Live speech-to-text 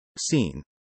Scene.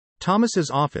 Thomas's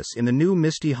office in the new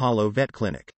Misty Hollow Vet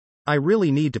Clinic. I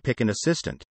really need to pick an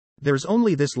assistant. There's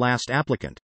only this last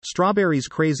applicant. Strawberry's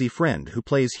crazy friend who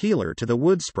plays healer to the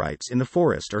wood sprites in the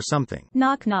forest or something.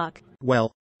 Knock knock.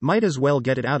 Well, might as well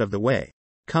get it out of the way.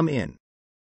 Come in.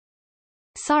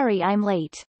 Sorry I'm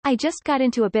late. I just got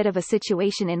into a bit of a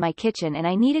situation in my kitchen and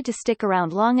I needed to stick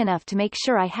around long enough to make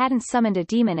sure I hadn't summoned a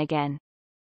demon again.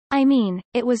 I mean,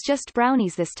 it was just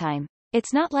brownies this time.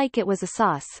 It's not like it was a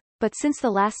sauce, but since the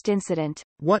last incident.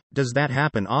 What, does that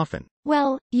happen often?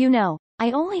 Well, you know,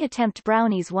 I only attempt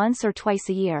brownies once or twice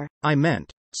a year. I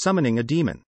meant, summoning a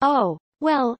demon. Oh,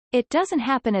 well, it doesn't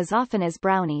happen as often as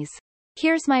brownies.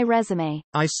 Here's my resume.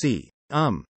 I see.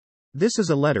 This is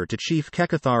a letter to Chief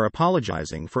Kekathar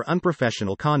apologizing for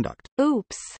unprofessional conduct.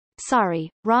 Oops. Sorry,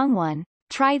 wrong one.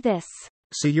 Try this.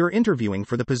 So you're interviewing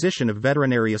for the position of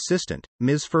veterinary assistant,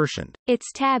 Ms. Fershand. It's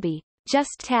Tabby.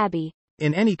 Just Tabby.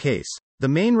 In any case, the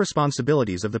main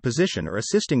responsibilities of the position are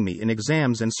assisting me in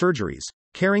exams and surgeries,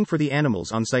 caring for the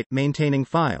animals on site, maintaining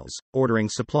files, ordering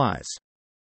supplies.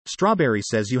 Strawberry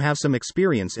says you have some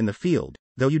experience in the field,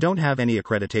 though you don't have any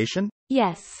accreditation?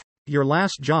 Yes. Your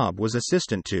last job was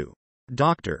assistant to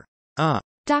Dr.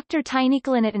 Dr. Tiny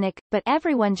Klinitnik, but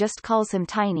everyone just calls him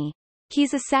Tiny.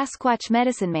 He's a Sasquatch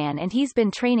medicine man and he's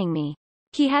been training me.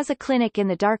 He has a clinic in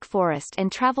the dark forest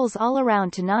and travels all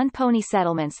around to non-pony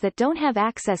settlements that don't have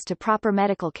access to proper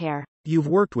medical care. You've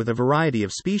worked with a variety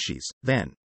of species,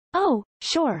 then? Oh,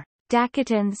 sure.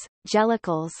 Dacotins,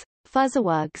 jellicles,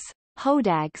 fuzzawugs,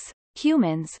 hodags,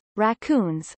 humans,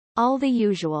 raccoons, all the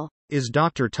usual. Is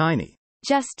Dr. Tiny?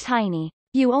 Just Tiny.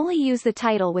 You only use the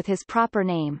title with his proper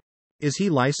name. Is he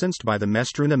licensed by the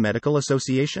Mestruna Medical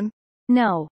Association?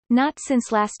 No, not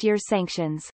since last year's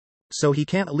sanctions. So he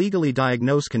can't legally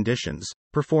diagnose conditions,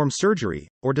 perform surgery,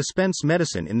 or dispense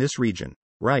medicine in this region,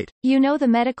 right? You know the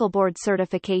medical board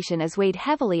certification is weighed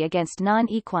heavily against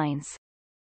non-equines.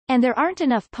 And there aren't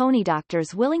enough pony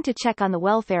doctors willing to check on the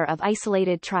welfare of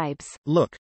isolated tribes.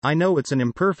 Look, I know it's an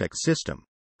imperfect system.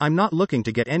 I'm not looking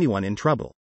to get anyone in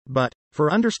trouble. But,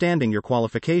 for understanding your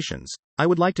qualifications, I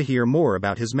would like to hear more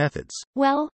about his methods.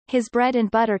 Well, his bread and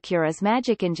butter cure is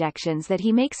magic injections that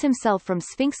he makes himself from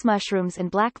sphinx mushrooms and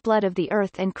black blood of the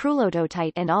earth and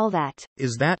crulodotite and all that.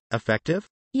 Is that effective?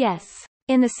 Yes.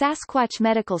 In the Sasquatch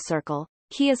medical circle,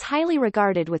 he is highly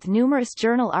regarded with numerous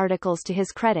journal articles to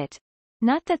his credit.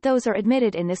 Not that those are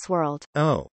admitted in this world.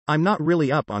 Oh, I'm not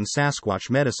really up on Sasquatch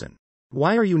medicine.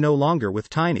 Why are you no longer with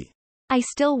Tiny? I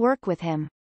still work with him.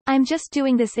 I'm just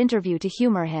doing this interview to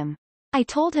humor him. I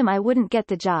told him I wouldn't get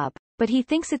the job, but he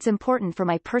thinks it's important for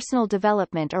my personal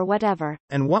development or whatever.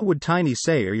 And what would Tiny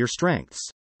say are your strengths?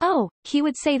 Oh, he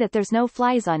would say that there's no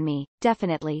flies on me,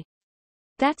 definitely.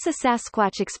 That's a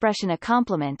Sasquatch expression, a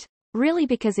compliment, really,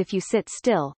 because if you sit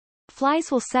still,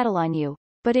 flies will settle on you,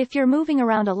 but if you're moving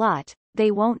around a lot, they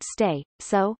won't stay,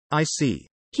 so? I see.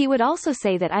 He would also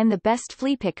say that I'm the best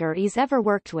flea picker he's ever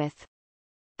worked with.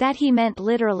 That he meant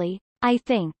literally, I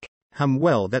think.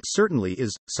 Well, that certainly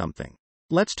is something.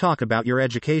 Let's talk about your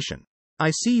education. I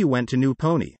see you went to New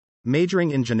Pony,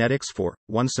 majoring in genetics for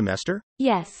 1 semester?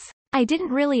 Yes. I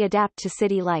didn't really adapt to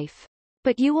city life.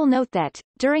 But you will note that,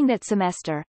 during that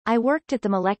semester, I worked at the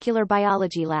molecular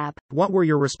biology lab. What were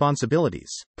your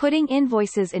responsibilities? Putting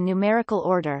invoices in numerical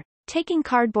order, taking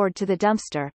cardboard to the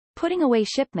dumpster, putting away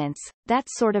shipments, that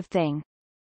sort of thing.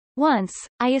 Once,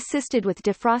 I assisted with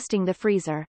defrosting the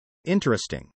freezer.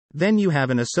 Interesting. Then you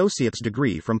have an associate's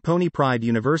degree from Pony Pride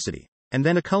University, and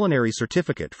then a culinary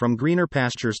certificate from Greener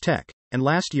Pastures Tech, and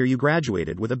last year you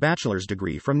graduated with a bachelor's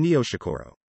degree from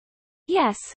Neoshikoro.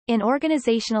 Yes, in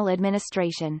organizational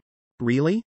administration.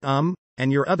 Really? And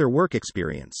your other work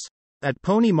experience? At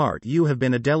Pony Mart you have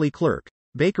been a deli clerk,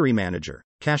 bakery manager,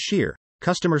 cashier,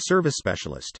 customer service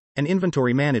specialist, and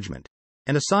inventory management.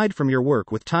 And aside from your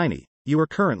work with Tiny, you are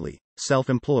currently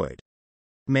self-employed.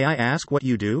 May I ask what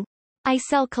you do? I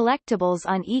sell collectibles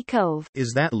on eCove.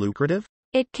 Is that lucrative?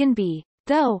 It can be.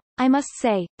 Though, I must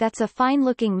say, that's a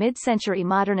fine-looking mid-century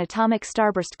modern atomic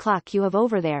starburst clock you have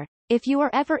over there, if you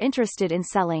are ever interested in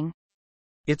selling.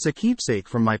 It's a keepsake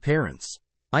from my parents.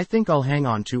 I think I'll hang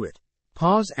on to it.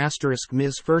 Pause *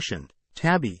 Ms. Fershand.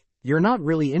 Tabby, you're not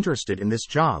really interested in this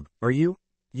job, are you?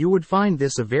 You would find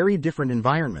this a very different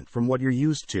environment from what you're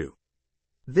used to.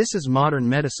 This is modern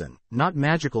medicine, not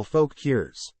magical folk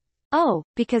cures. Oh,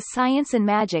 because science and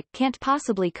magic can't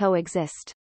possibly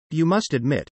coexist. You must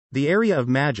admit, the area of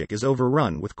magic is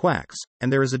overrun with quacks,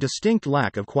 and there is a distinct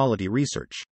lack of quality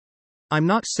research. I'm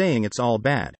not saying it's all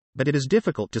bad, but it is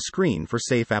difficult to screen for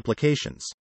safe applications.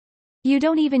 You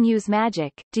don't even use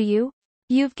magic, do you?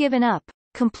 You've given up,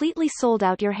 completely sold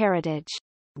out your heritage.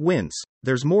 Wince,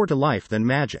 there's more to life than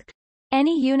magic.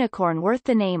 Any unicorn worth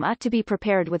the name ought to be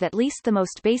prepared with at least the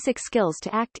most basic skills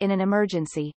to act in an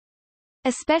emergency.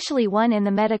 Especially one in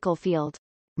the medical field.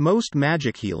 Most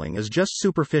magic healing is just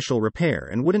superficial repair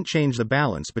and wouldn't change the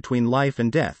balance between life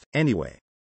and death, anyway.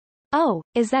 Oh,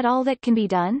 is that all that can be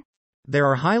done? There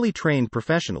are highly trained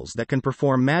professionals that can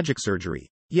perform magic surgery,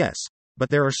 yes, but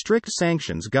there are strict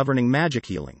sanctions governing magic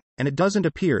healing, and it doesn't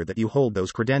appear that you hold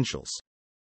those credentials.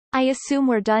 I assume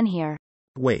we're done here.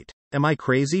 Wait, am I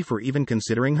crazy for even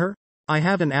considering her? I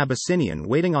have an Abyssinian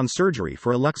waiting on surgery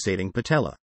for a luxating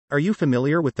patella. Are you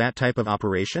familiar with that type of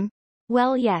operation?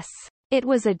 Well, yes. It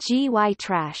was a GY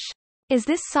trash. Is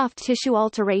this soft tissue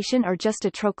alteration or just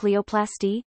a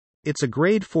trochleoplasty? It's a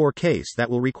grade 4 case that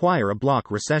will require a block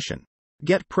recession.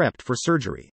 Get prepped for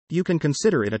surgery. You can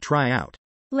consider it a tryout.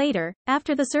 Later,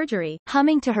 after the surgery.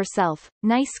 Humming to herself,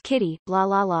 nice kitty, la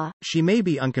la la. She may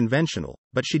be unconventional,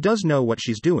 but she does know what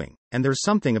she's doing, and there's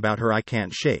something about her I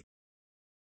can't shake.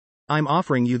 I'm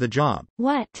offering you the job.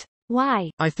 What?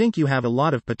 Why? I think you have a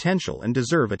lot of potential and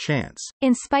deserve a chance.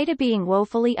 In spite of being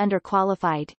woefully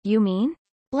underqualified, you mean?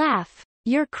 Laugh.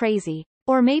 You're crazy.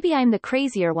 Or maybe I'm the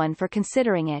crazier one for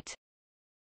considering it.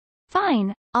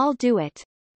 Fine, I'll do it.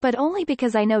 But only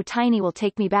because I know Tiny will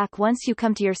take me back once you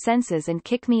come to your senses and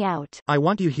kick me out. I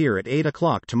want you here at 8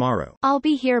 o'clock tomorrow. I'll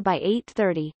be here by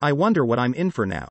 8:30. I wonder what I'm in for now.